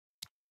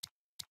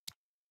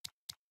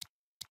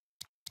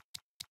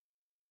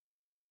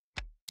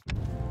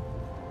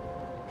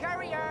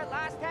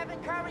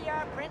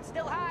area, print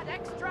still hot,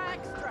 extra,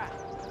 extra.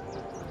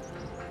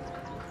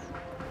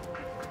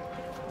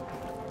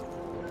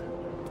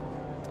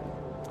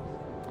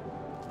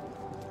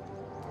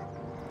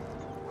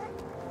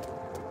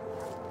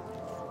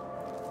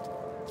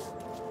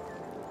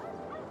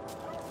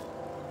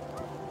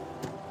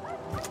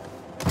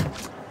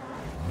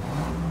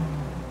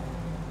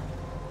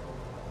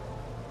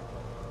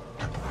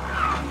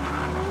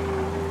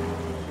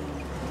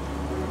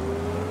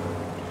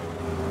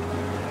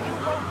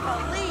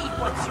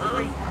 What's your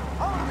rate?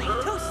 Only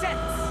 2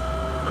 cents!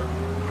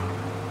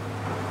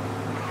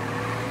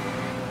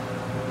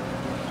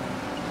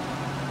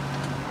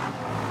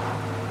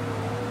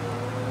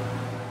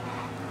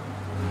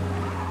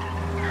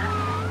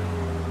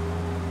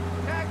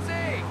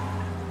 Taxi!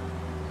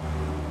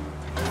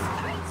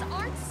 Streets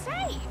aren't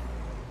safe!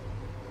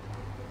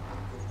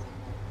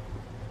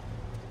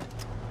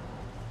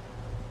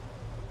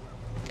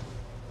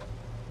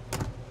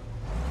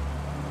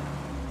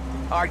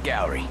 Art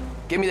gallery.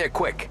 Get me there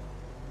quick.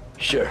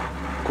 Sure.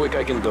 Quick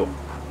I can do.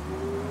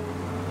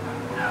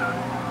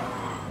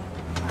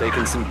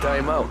 Taking some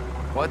time out.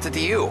 What's it to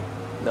you?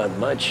 Not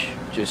much.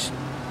 Just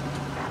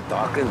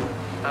talking.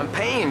 I'm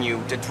paying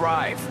you to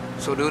drive,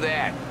 so do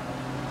that.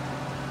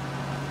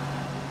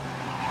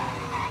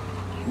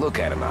 Look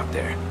at him out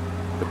there.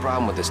 The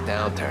problem with this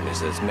downturn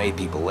is that it's made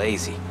people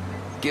lazy.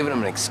 Giving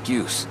them an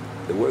excuse.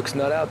 The work's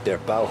not out there,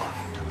 pal.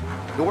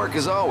 The work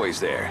is always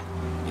there.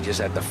 You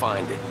just have to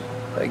find it.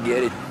 I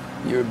get it.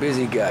 You're a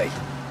busy guy.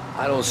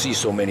 I don't see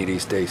so many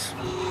these days.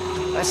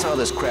 I saw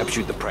this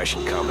crapshoot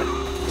depression coming.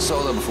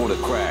 Sold it before the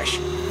crash.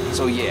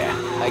 So yeah,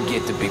 I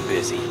get to be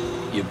busy.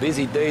 Your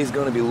busy day's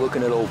gonna be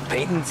looking at old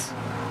paintings?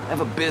 I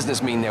have a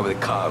business meeting there with a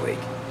colleague.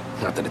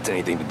 Not that it's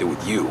anything to do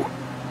with you.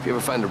 If you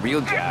ever find a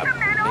real job,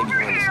 maybe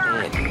you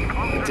understand.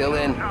 Until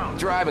then,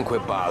 drive and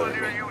quit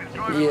bothering me.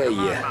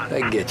 Yeah,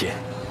 I get you.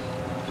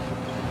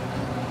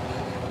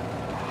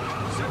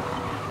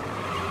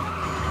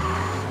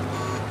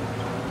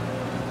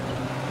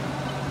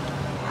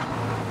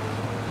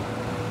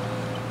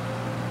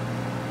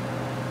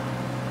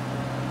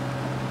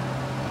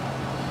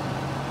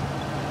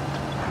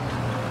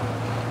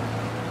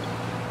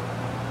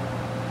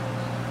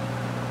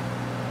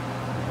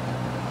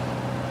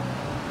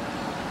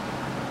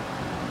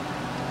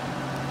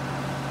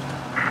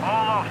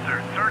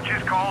 Search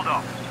is called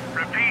up.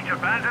 Repeat,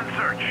 abandon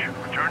search.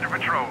 Return to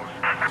patrols.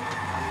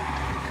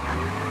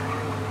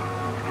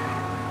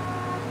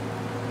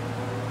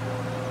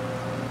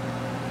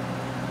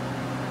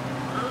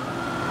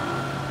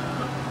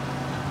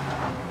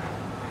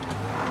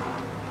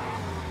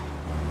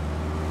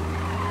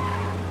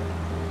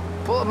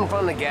 Pull up in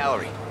front of the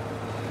gallery.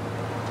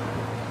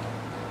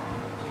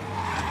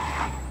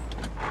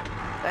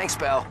 Thanks,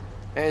 pal.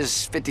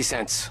 There's 50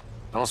 cents.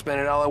 Don't spend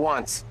it all at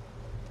once.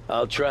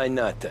 I'll try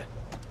not to.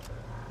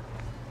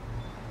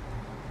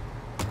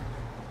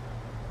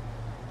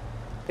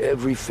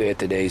 Every fair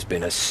today's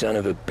been a son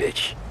of a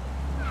bitch.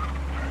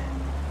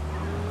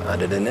 On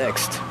to the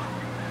next.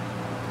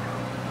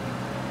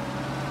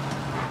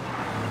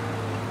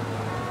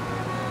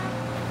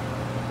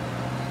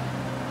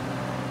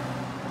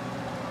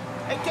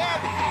 Hey,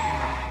 Gabby!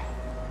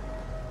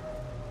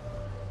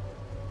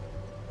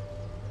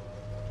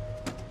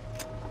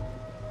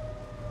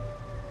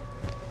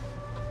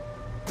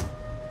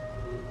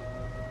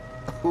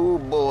 Oh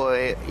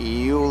boy,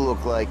 you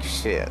look like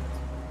shit.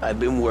 I've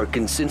been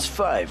working since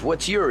 5.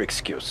 What's your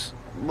excuse?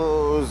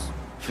 Booze.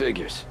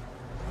 Figures.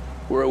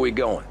 Where are we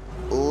going?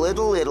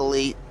 Little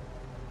Italy,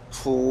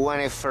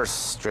 21st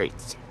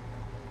Street.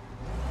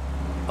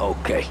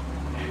 Okay.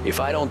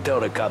 If I don't tell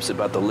the cops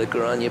about the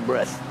liquor on your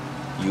breath,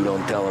 you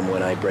don't tell them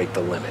when I break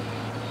the limit.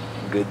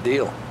 Good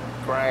deal.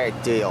 Great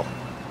deal.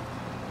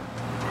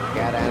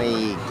 Got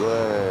any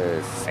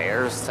good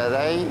fares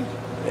today?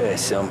 Yeah,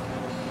 some.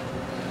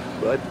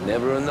 But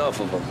never enough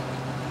of them.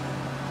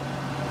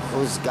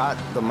 Who's got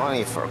the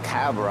money for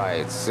cab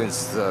rides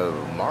since the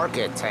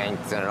market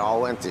tanked and it all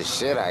went to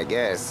shit, I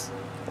guess?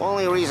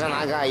 Only reason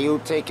I got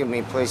you taking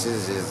me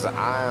places is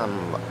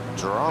I'm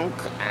drunk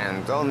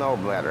and don't know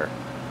better.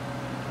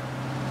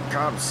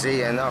 Cops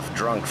see enough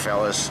drunk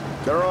fellas.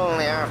 They're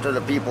only after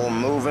the people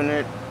moving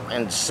it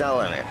and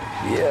selling it.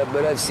 Yeah,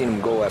 but I've seen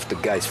them go after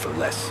guys for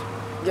less.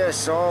 Guess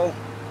so.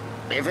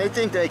 If they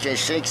think they can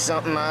shake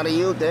something out of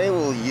you, they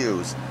will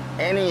use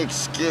any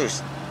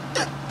excuse.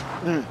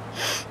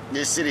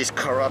 This city's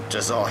corrupt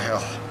as all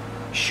hell.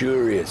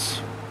 Sure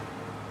is.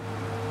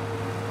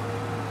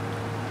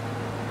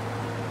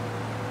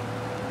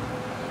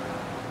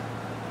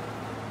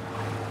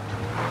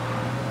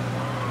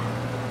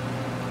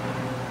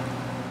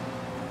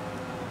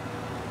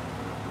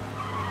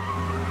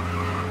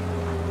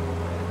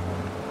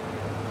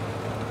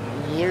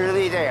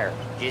 Nearly there.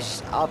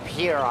 Just up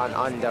here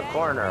on the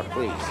corner,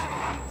 please.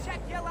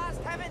 Check your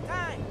last having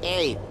time.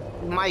 Hey,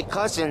 my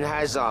cousin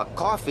has a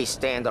coffee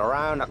stand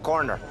around the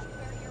corner.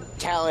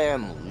 Tell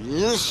him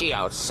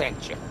Lucio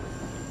sent you.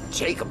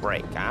 Take a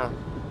break, huh?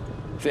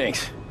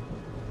 Thanks.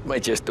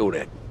 Might just do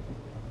that.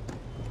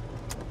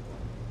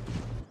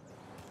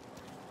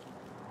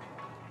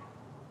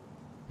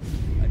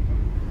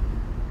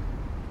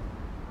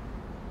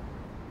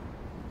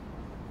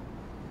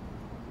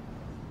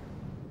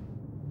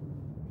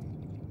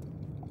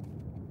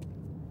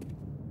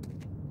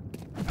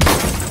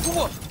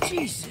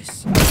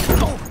 Jesus.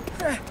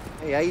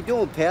 Hey, how you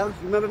doing, pal? You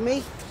remember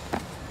me?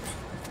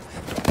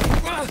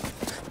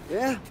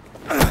 Yeah?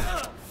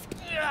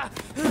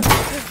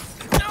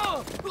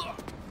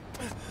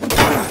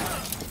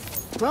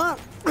 Huh?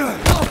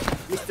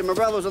 Mr.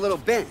 Morello's a little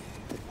bent.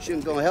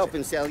 Shouldn't go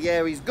helping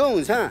Salieri's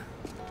goons, huh?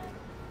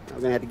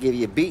 I'm gonna have to give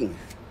you a beating.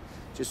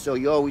 Just so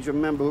you always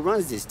remember who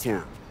runs this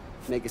town.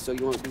 Make it so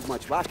you won't do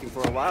much rocking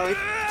for a while.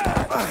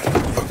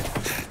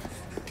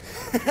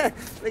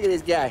 Look at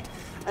this guy.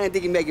 I didn't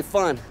think he'd make it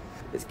fun.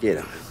 Let's get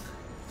him.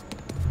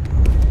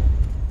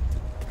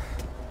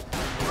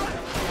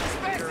 As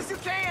fast as you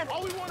can.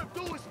 All we want to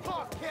do is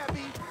talk,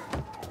 Cabby.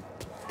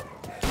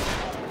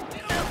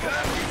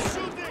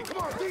 Come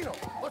on, Dino.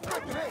 Let's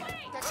break the head.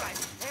 That guy's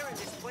tearing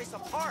this place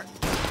apart.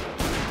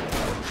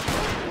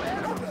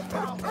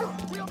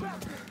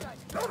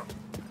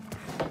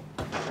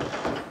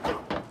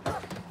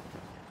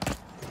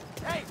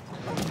 Hey,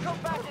 come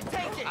back and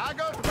take it. I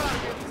go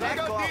target. I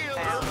go deal.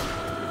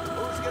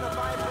 Who's gonna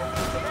buy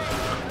movies today?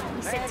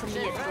 He said to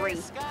me at 3.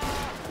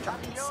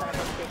 Son of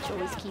a bitch,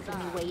 always keeping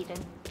me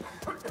waiting.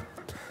 Come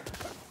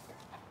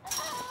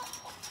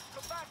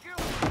back, you.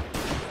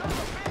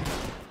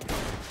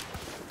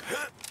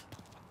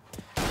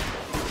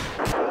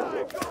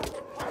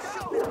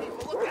 Shoot,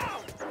 people, look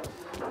out!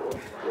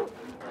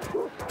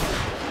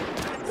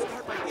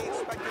 Start by being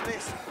expecting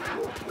this.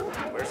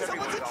 Where's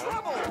someone's in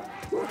trouble?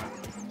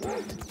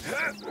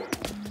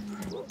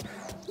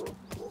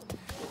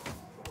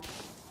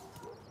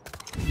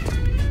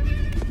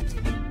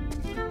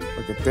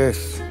 Look at this.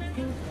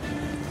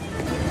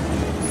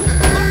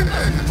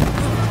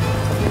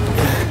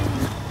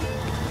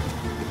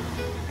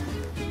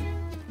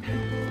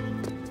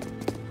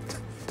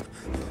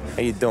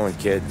 How you doing,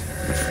 kid?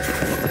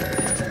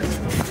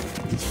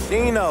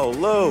 Dino,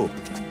 Lou. You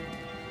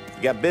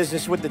got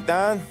business with the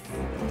Don?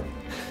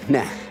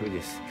 Nah, we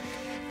just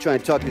trying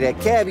to talk to that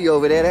cabbie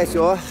over there, that's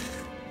all.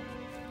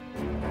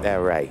 That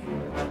right.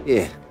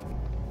 Yeah.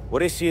 Well,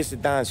 this here's the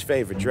Don's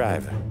favorite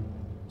driver.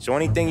 So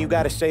anything you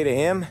gotta say to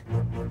him,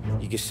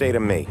 you can say to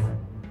me.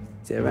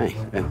 Is that right?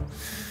 Well,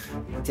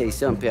 I'll tell you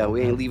something, pal.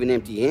 We ain't leaving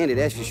empty-handed,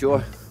 that's for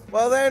sure.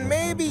 Well, then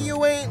maybe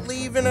you ain't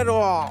leaving at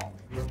all.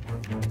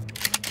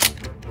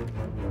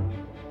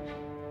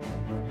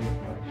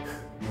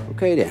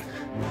 Okay, then.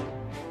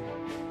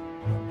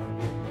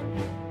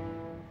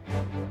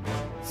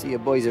 See your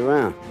boys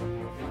around.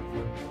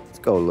 Let's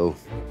go, Lou.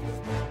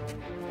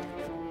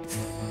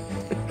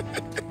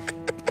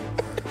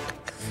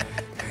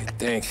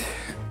 Thanks.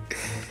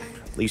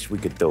 Least we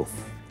could do.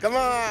 Come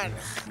on.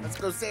 Let's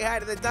go say hi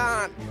to the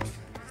Don.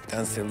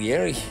 Don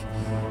Salieri?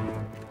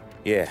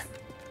 Yeah.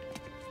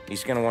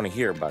 He's gonna want to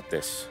hear about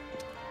this.